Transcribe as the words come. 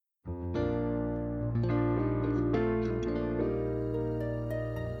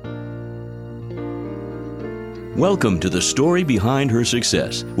Welcome to the story behind her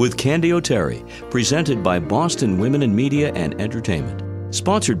success with Candy O'Terry, presented by Boston Women in Media and Entertainment.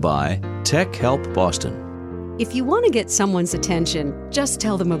 Sponsored by Tech Help Boston. If you want to get someone's attention, just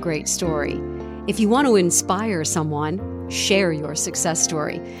tell them a great story. If you want to inspire someone, share your success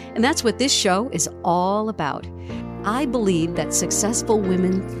story. And that's what this show is all about. I believe that successful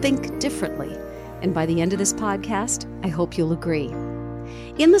women think differently. And by the end of this podcast, I hope you'll agree.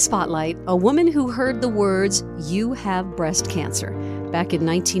 In the spotlight, a woman who heard the words, "You have breast cancer," back in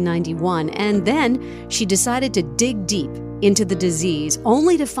 1991, and then she decided to dig deep into the disease,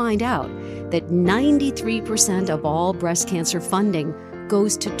 only to find out that 93% of all breast cancer funding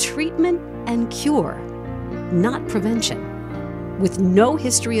goes to treatment and cure, not prevention. With no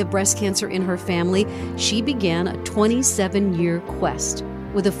history of breast cancer in her family, she began a 27-year quest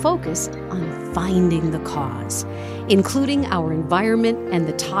with a focus on finding the cause, including our environment and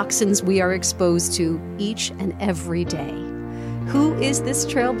the toxins we are exposed to each and every day. Who is this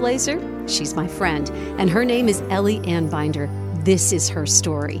trailblazer? She's my friend, and her name is Ellie Anbinder. This is her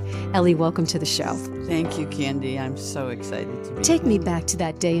story. Ellie, welcome to the show. Thank you, Candy. I'm so excited to be Take here. me back to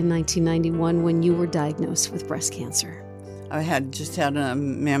that day in 1991 when you were diagnosed with breast cancer. I had just had a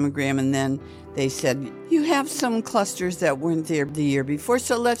mammogram, and then they said, you have some clusters that weren't there the year before,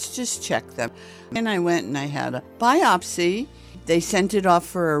 so let's just check them. And I went and I had a biopsy. They sent it off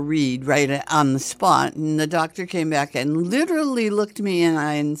for a read right on the spot, and the doctor came back and literally looked me in the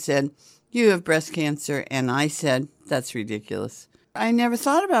eye and said, you have breast cancer. And I said, that's ridiculous. I never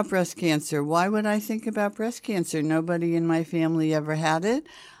thought about breast cancer. Why would I think about breast cancer? Nobody in my family ever had it.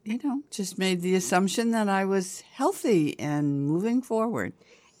 Just made the assumption that I was healthy and moving forward.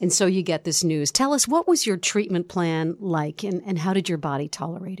 And so you get this news. Tell us, what was your treatment plan like, and how did your body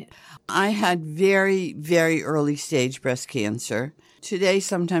tolerate it? I had very, very early stage breast cancer. Today,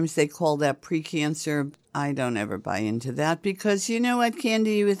 sometimes they call that precancer. I don't ever buy into that because you know what,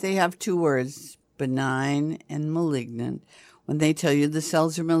 Candy, they have two words, benign and malignant. When they tell you the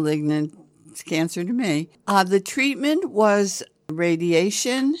cells are malignant, it's cancer to me. The treatment was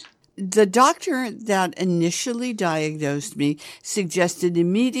radiation. The doctor that initially diagnosed me suggested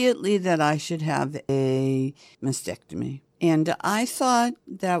immediately that I should have a mastectomy. And I thought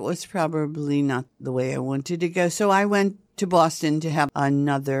that was probably not the way I wanted to go. So I went to Boston to have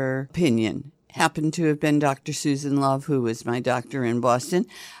another opinion. Happened to have been Dr. Susan Love, who was my doctor in Boston.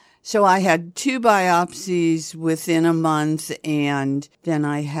 So I had 2 biopsies within a month, and then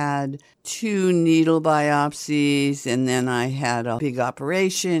I had 2 needle biopsies, and then I had a big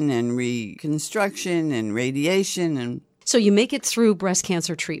operation and reconstruction and radiation. And So you make it through breast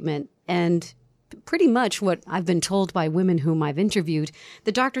cancer treatment, and pretty much what I've been told by women whom I've interviewed,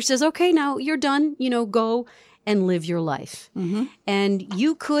 the doctor says, okay, now you're done, go and live your life. Mm-hmm. And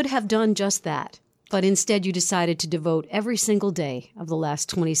you could have done just that. But instead, you decided to devote every single day of the last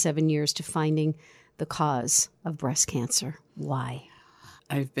 27 years to finding the cause of breast cancer. Why?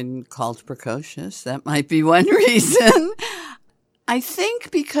 I've been called precocious. That might be one reason. I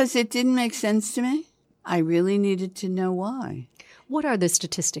think because it didn't make sense to me. I really needed to know why. What are the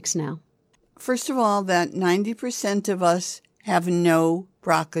statistics now? First of all, that 90% of us have no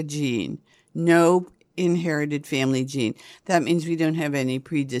BRCA gene, no inherited family gene. That means we don't have any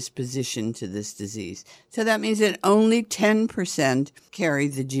predisposition to this disease. So that means that only 10% carry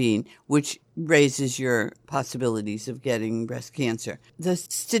the gene, which raises your possibilities of getting breast cancer. The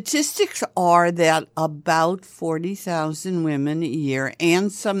statistics are that about 40,000 women a year,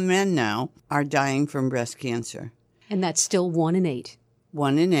 and some men now, are dying from breast cancer. And that's still 1 in 8.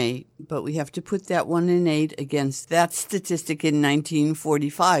 1 in 8, but we have to put that 1 in 8 against that statistic in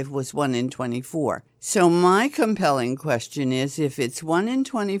 1945 was 1 in 24. So my compelling question is, if it's 1 in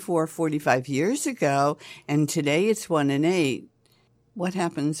 24 45 years ago, and today it's 1 in 8, what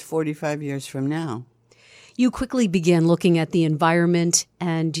happens 45 years from now? You quickly began looking at the environment,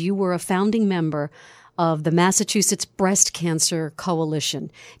 and you were a founding member of the Massachusetts Breast Cancer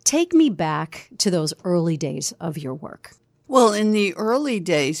Coalition. Take me back to those early days of your work. Well, in the early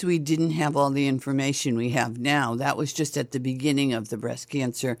days, we didn't have all the information we have now. That was just at the beginning of the breast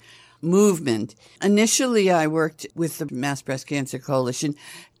cancer movement. Initially, I worked with the Mass Breast Cancer Coalition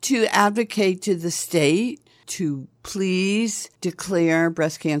to advocate to the state to please declare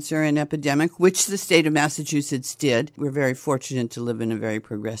breast cancer an epidemic, which the state of Massachusetts did. We're very fortunate to live in a very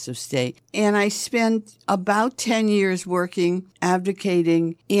progressive state. And I spent about 10 years working,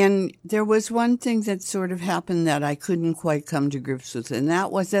 advocating, and there was one thing that sort of happened that I couldn't quite come to grips with, and that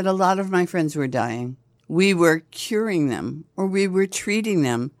was that a lot of my friends were dying. We were curing them, or we were treating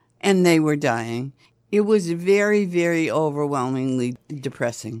them, and they were dying. It was very, very overwhelmingly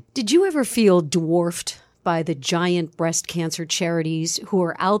depressing. Did you ever feel dwarfed by the giant breast cancer charities who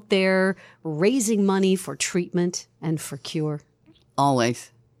are out there raising money for treatment and for cure?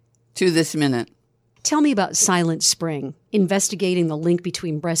 Always. To this minute. Tell me about Silent Spring, investigating the link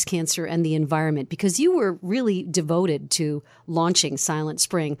between breast cancer and the environment, because you were really devoted to launching Silent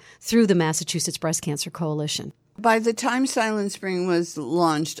Spring through the Massachusetts Breast Cancer Coalition. By the time Silent Spring was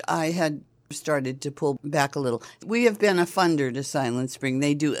launched, I had started to pull back a little. We have been a funder to Silent Spring.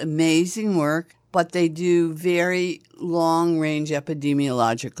 They do amazing work, but they do very long-range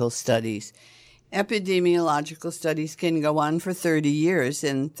epidemiological studies. Epidemiological studies can go on for 30 years,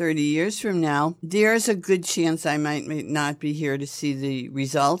 and 30 years from now, there's a good chance I might not be here to see the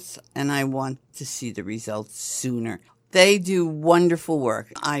results, and I want to see the results sooner. They do wonderful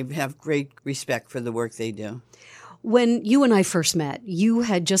work. I have great respect for the work they do. When you and I first met, you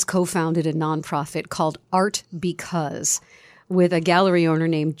had just co-founded a nonprofit called Art Because with a gallery owner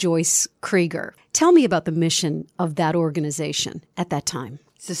named Joyce Krieger. Tell me about the mission of that organization at that time.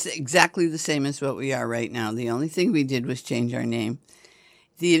 It's exactly the same as what we are right now. The only thing we did was change our name.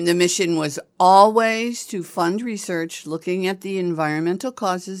 The mission was always to fund research looking at the environmental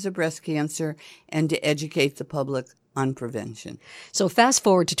causes of breast cancer and to educate the public on prevention. So fast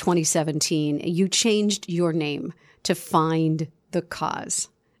forward to 2017, you changed your name to Find the Cause.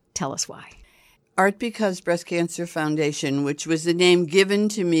 Tell us why. Art Because Breast Cancer Foundation, which was the name given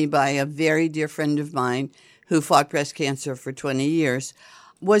to me by a very dear friend of mine who fought breast cancer for 20 years,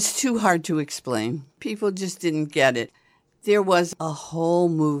 was too hard to explain. People just didn't get it. There was a whole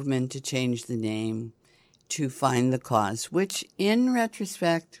movement to change the name to Find the Cause, which in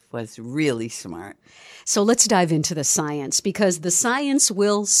retrospect was really smart. So let's dive into the science, because the science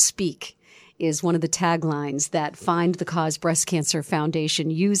will speak is one of the taglines that Find the Cause Breast Cancer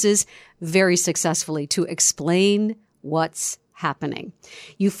Foundation uses very successfully to explain what's happening.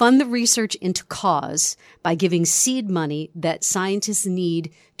 You fund the research into cause by giving seed money that scientists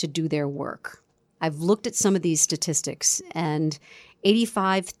need to do their work. I've looked at some of these statistics, and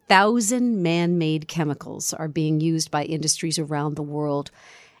 85,000 man-made chemicals are being used by industries around the world.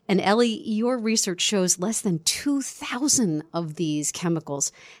 And Ellie, your research shows less than 2,000 of these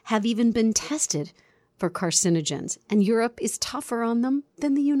chemicals have even been tested for carcinogens. And Europe is tougher on them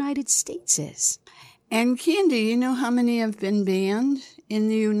than the United States is. And Candy, you know how many have been banned in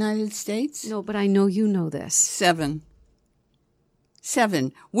the United States? No, but I know you know this. 7,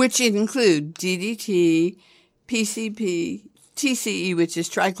 which include DDT, PCP, TCE, which is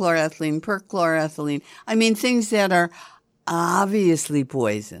trichloroethylene, perchloroethylene. I mean, things that are obviously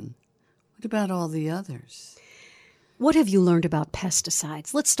poison. What about all the others? What have you learned about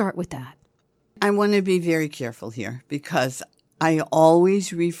pesticides? Let's start with that. I want to be very careful here because I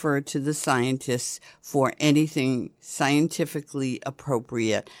always refer to the scientists for anything scientifically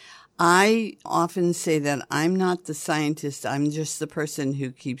appropriate. I often say that I'm not the scientist. I'm just the person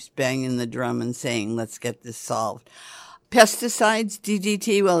who keeps banging the drum and saying, let's get this solved. Pesticides,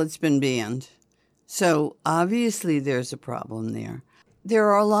 DDT, well, it's been banned. So obviously there's a problem there. There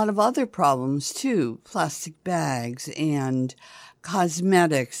are a lot of other problems too, plastic bags and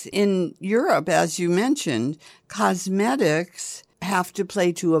cosmetics. In Europe, as you mentioned, cosmetics have to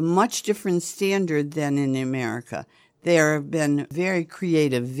play to a much different standard than in America. There have been very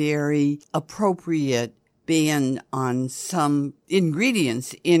creative, very appropriate ban on some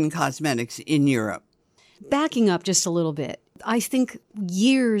ingredients in cosmetics in Europe. Backing up just a little bit, I think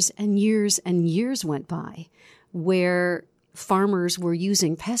years and years and years went by where farmers were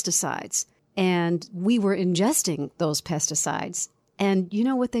using pesticides and we were ingesting those pesticides. And you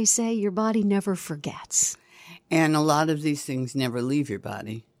know what they say? Your body never forgets. And a lot of these things never leave your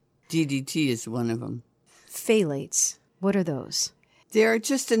body. DDT is one of them. Phthalates, what are those? They're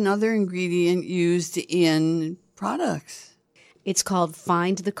just another ingredient used in products. It's called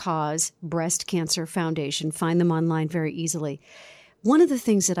Find the Cause Breast Cancer Foundation. Find them online very easily. One of the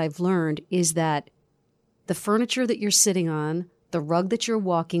things that I've learned is that the furniture that you're sitting on, the rug that you're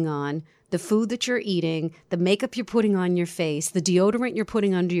walking on, the food that you're eating, the makeup you're putting on your face, the deodorant you're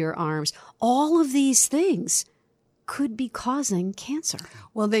putting under your arms, all of these things could be causing cancer.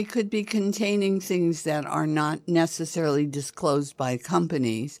 Well, they could be containing things that are not necessarily disclosed by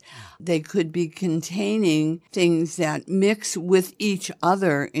companies. They could be containing things that mix with each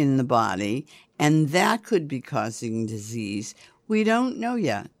other in the body, and that could be causing disease. We don't know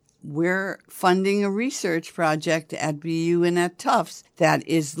yet. We're funding a research project at BU and at Tufts that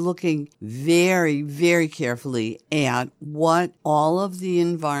is looking very, very carefully at what all of the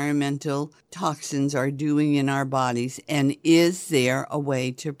environmental toxins are doing in our bodies, and is there a way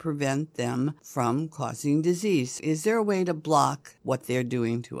to prevent them from causing disease? Is there a way to block what they're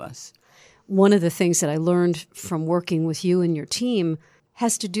doing to us? One of the things that I learned from working with you and your team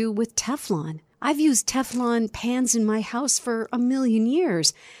has to do with Teflon. I've used Teflon pans in my house for a million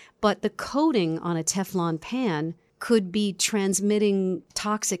years, but the coating on a Teflon pan could be transmitting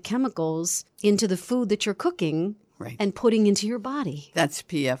toxic chemicals into the food that you're cooking and putting into your body. That's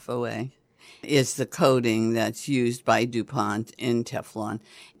PFOA, is the coating that's used by DuPont in Teflon.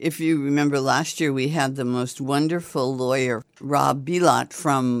 If you remember last year, we had the most wonderful lawyer, Rob Bilott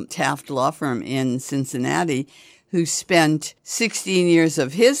from Taft Law Firm in Cincinnati, who spent 16 years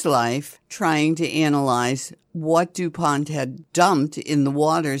of his life trying to analyze what DuPont had dumped in the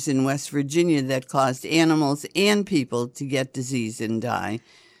waters in West Virginia that caused animals and people to get disease and die.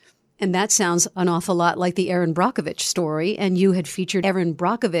 And that sounds an awful lot like the Erin Brockovich story. And you had featured Erin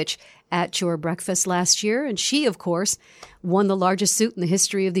Brockovich at your breakfast last year. And she, of course, won the largest suit in the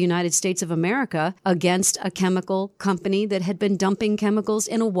history of the United States of America against a chemical company that had been dumping chemicals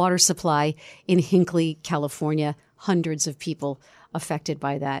in a water supply in Hinckley, California. Hundreds of people affected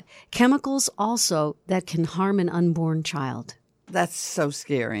by that. Chemicals also that can harm an unborn child. That's so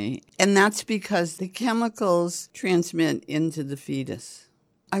scary. And that's because the chemicals transmit into the fetus.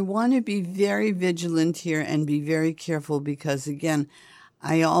 I want to be very vigilant here and be very careful because, again,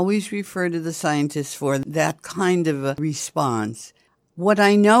 I always refer to the scientists for that kind of a response. What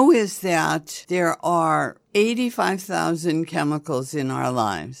I know is that there are 85,000 chemicals in our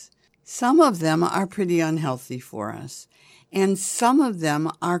lives. Some of them are pretty unhealthy for us, and some of them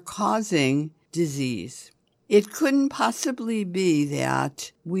are causing disease. It couldn't possibly be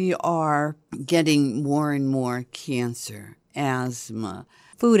that we are getting more and more cancer, asthma,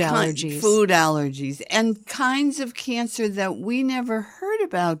 food allergies, and kinds of cancer that we never heard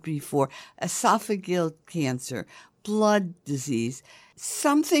about before, esophageal cancer, blood disease.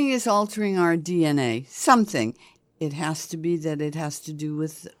 Something is altering our DNA, something. It has to be that it has to do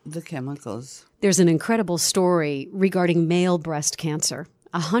with the chemicals. There's an incredible story regarding male breast cancer.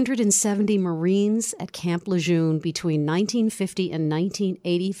 170 Marines at Camp Lejeune between 1950 and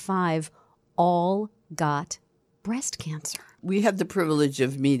 1985 all got breast cancer. We had the privilege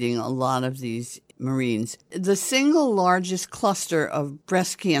of meeting a lot of these Marines. The single largest cluster of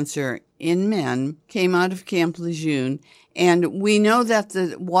breast cancer in men came out of Camp Lejeune, and we know that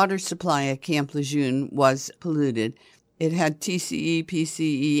the water supply at Camp Lejeune was polluted. It had TCE,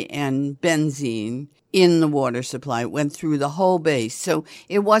 PCE, and benzene in the water supply. It went through the whole base. So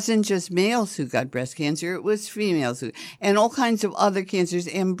it wasn't just males who got breast cancer, it was females and all kinds of other cancers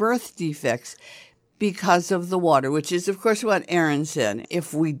and birth defects because of the water, which is, of course, what Erin said.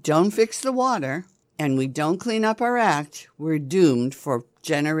 If we don't fix the water and we don't clean up our act, we're doomed for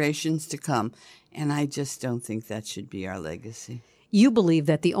generations to come. And I just don't think that should be our legacy. You believe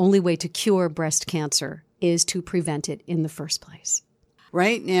that the only way to cure breast cancer is to prevent it in the first place.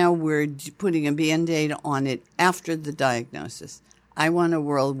 Right now, we're putting a Band-Aid on it after the diagnosis. I want a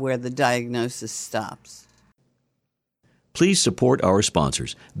world where the diagnosis stops. Please support our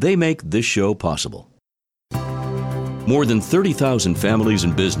sponsors. They make this show possible. More than 30,000 families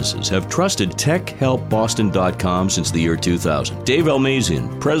and businesses have trusted TechHelpBoston.com since the year 2000. Dave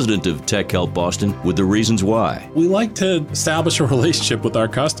Almazian, president of Tech Help Boston, with the reasons why. We like to establish a relationship with our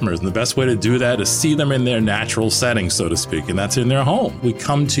customers, and the best way to do that is see them in their natural setting, so to speak, and that's in their home. We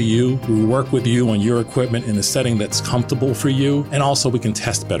come to you, we work with you on your equipment in a setting that's comfortable for you, and also we can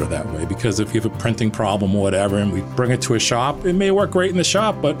test better that way, because if you have a printing problem or whatever, and we bring it to a shop, it may work great in the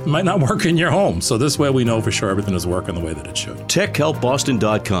shop, but it might not work in your home. So this way we know for sure everything is working the way that it should.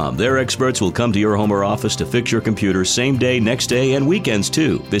 TechHelpBoston.com. Their experts will come to your home or office to fix your computer same day, next day, and weekends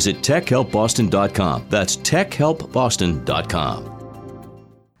too. Visit TechHelpBoston.com. That's TechHelpBoston.com.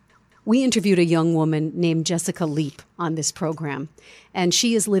 We interviewed a young woman named Jessica Leap on this program, and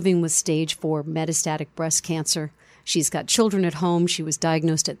she is living with stage 4 metastatic breast cancer. She's got children at home. She was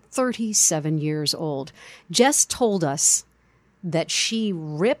diagnosed at 37 years old. Jess told us that she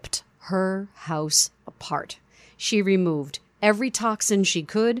ripped her house apart. She removed every toxin she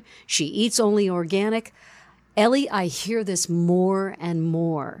could. She eats only organic. Ellie, I hear this more and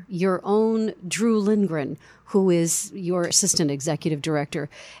more. Your own Drew Lindgren, who is your assistant executive director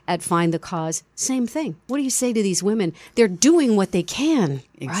at Find the Cause, same thing. What do you say to these women? They're doing what they can,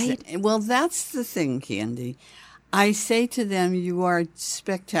 right? Well, that's the thing, Candy. I say to them, you are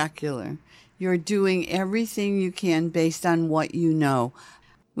spectacular. You're doing everything you can based on what you know.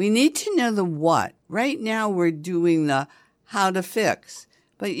 We need to know the what. Right now, we're doing the how to fix,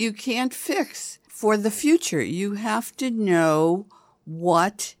 but you can't fix for the future. You have to know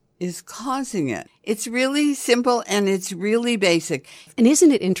what is causing it. It's really simple and it's really basic. And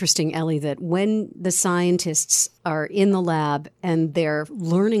isn't it interesting, Ellie, that when the scientists are in the lab and they're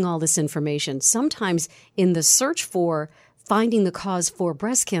learning all this information, sometimes in the search for finding the cause for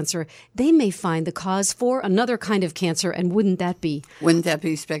breast cancer, they may find the cause for another kind of cancer. And wouldn't that be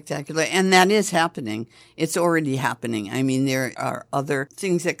spectacular? And that is happening. It's already happening. I mean, there are other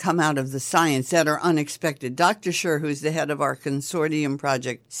things that come out of the science that are unexpected. Dr. Schur, who's the head of our consortium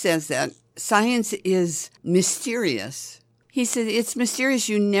project, says that science is mysterious. He said, it's mysterious.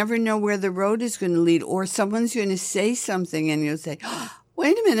 You never know where the road is going to lead, or someone's going to say something and you'll say, oh,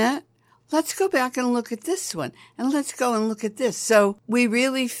 wait a minute. Let's go back and look at this one, and let's go and look at this. So we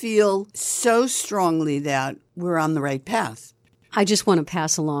really feel so strongly that we're on the right path. I just want to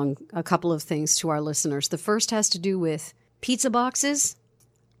pass along a couple of things to our listeners. The first has to do with pizza boxes,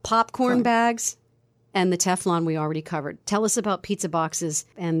 popcorn bags, and the Teflon we already covered. Tell us about pizza boxes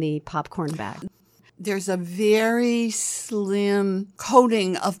and the popcorn bag. There's a very slim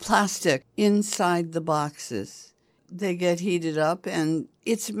coating of plastic inside the boxes. They get heated up and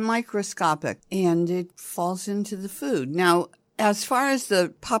it's microscopic and it falls into the food. Now, as far as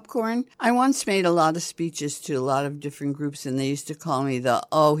the popcorn, I once made a lot of speeches to a lot of different groups and they used to call me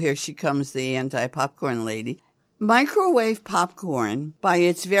here she comes, the anti-popcorn lady. Microwave popcorn, by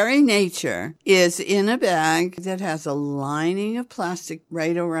its very nature, is in a bag that has a lining of plastic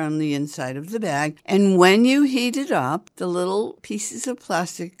right around the inside of the bag. And when you heat it up, the little pieces of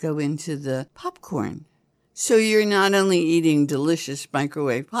plastic go into the popcorn. So you're not only eating delicious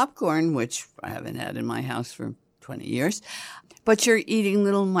microwave popcorn, which I haven't had in my house for 20 years, but you're eating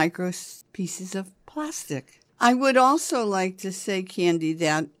little micro pieces of plastic. I would also like to say, Candy,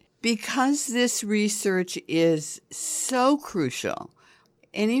 that because this research is so crucial,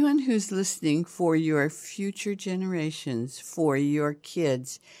 anyone who's listening, for your future generations, for your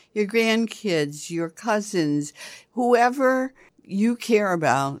kids, your grandkids, your cousins, whoever you care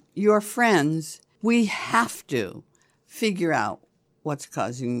about, your friends, we have to figure out what's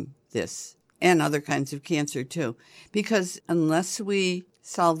causing this and other kinds of cancer too, because unless we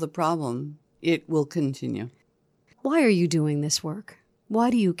solve the problem, it will continue. Why are you doing this work? Why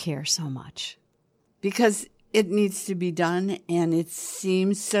do you care so much? Because it needs to be done, and it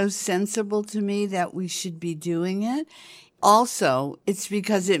seems so sensible to me that we should be doing it. Also, it's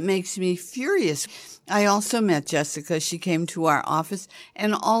because it makes me furious. I also met Jessica. She came to our office,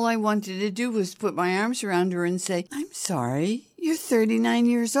 and all I wanted to do was put my arms around her and say, I'm sorry, you're 39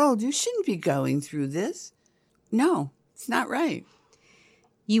 years old. You shouldn't be going through this. No, it's not right.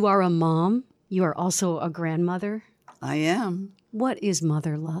 You are a mom. You are also a grandmother. I am. What is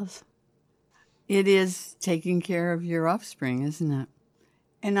mother love? It is taking care of your offspring, isn't it?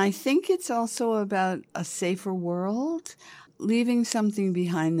 And I think it's also about a safer world, leaving something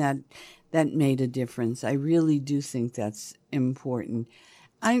behind that made a difference. I really do think that's important.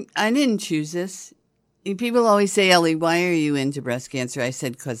 I didn't choose this. People always say, Ellie, why are you into breast cancer? I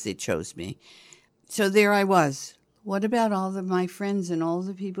said, because they chose me. So there I was. What about all of my friends and all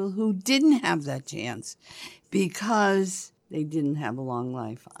the people who didn't have that chance because they didn't have a long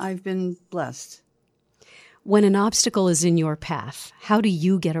life? I've been blessed. When an obstacle is in your path, how do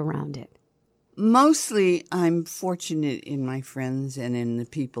you get around it? Mostly, I'm fortunate in my friends and in the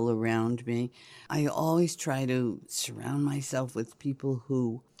people around me. I always try to surround myself with people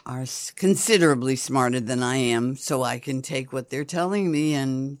who are considerably smarter than I am, so I can take what they're telling me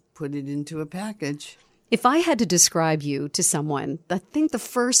and put it into a package. If I had to describe you to someone, I think the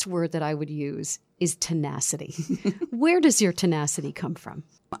first word that I would use is tenacity. Where does your tenacity come from?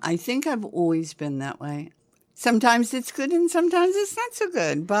 I think I've always been that way. Sometimes it's good and sometimes it's not so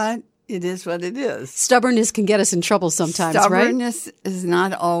good, but it is what it is. Stubbornness can get us in trouble sometimes, Stubbornness right? is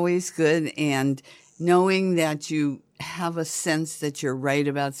not always good, and knowing that you have a sense that you're right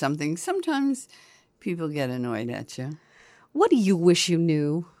about something, sometimes people get annoyed at you. What do you wish you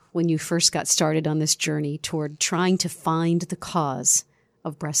knew when you first got started on this journey toward trying to find the cause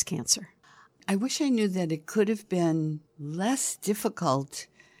of breast cancer? I wish I knew that it could have been less difficult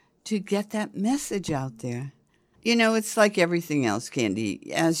to get that message out there. You know, it's like everything else,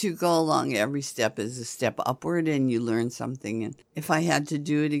 Candy. As you go along, every step is a step upward and you learn something. And if I had to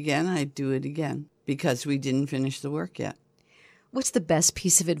do it again, I'd do it again because we didn't finish the work yet. What's the best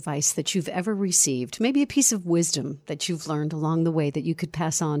piece of advice that you've ever received? Maybe a piece of wisdom that you've learned along the way that you could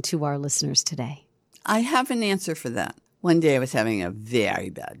pass on to our listeners today? I have an answer for that. One day I was having a very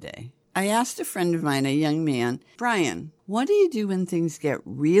bad day. I asked a friend of mine, a young man, Brian, what do you do when things get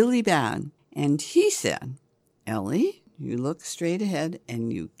really bad? And he said, Ellie, you look straight ahead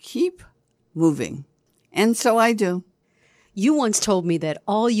and you keep moving. And so I do. You once told me that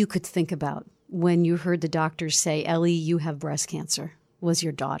all you could think about when you heard the doctors say, Ellie, you have breast cancer, was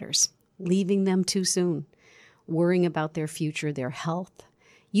your daughters, leaving them too soon, worrying about their future, their health.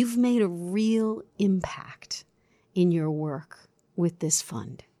 You've made a real impact in your work with this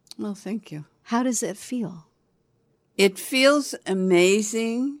fund. Well, thank you. How does it feel? It feels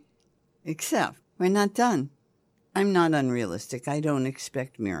amazing, except we're not done. I'm not unrealistic. I don't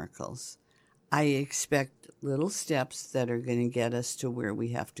expect miracles. I expect little steps that are going to get us to where we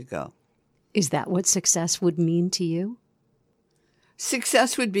have to go. Is that what success would mean to you?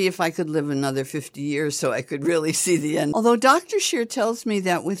 Success would be if I could live another 50 years so I could really see the end. Although Dr. Scheer tells me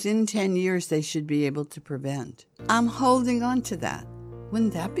that within 10 years they should be able to prevent. I'm holding on to that.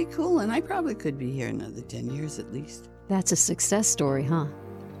 Wouldn't that be cool? And I probably could be here another 10 years at least. That's a success story, huh?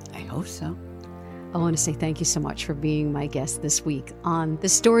 I hope so. I want to say thank you so much for being my guest this week on The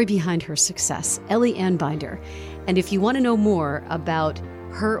Story Behind Her Success, Ellie Anbinder. And if you want to know more about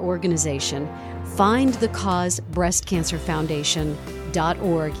her organization,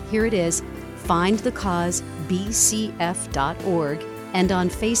 findthecause.breastcancerfoundation.org. Here it is, findthecausebcf.org, and on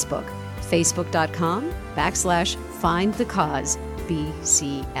Facebook,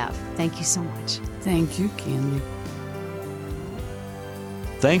 facebook.com/findthecausebcf. Thank you so much. Thank you, Candy.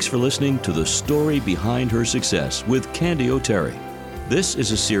 Thanks for listening to The Story Behind Her Success with Candy O'Terry. This is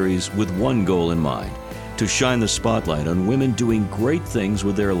a series with one goal in mind, to shine the spotlight on women doing great things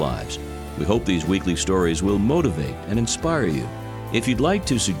with their lives. We hope these weekly stories will motivate and inspire you. If you'd like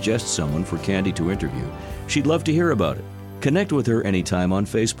to suggest someone for Candy to interview, she'd love to hear about it. Connect with her anytime on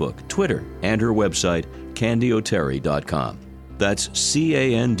Facebook, Twitter, and her website, candyoterry.com. That's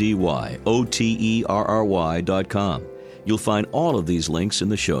CANDYOTERRY.com. You'll find all of these links in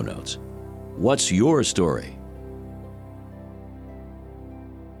the show notes. What's your story?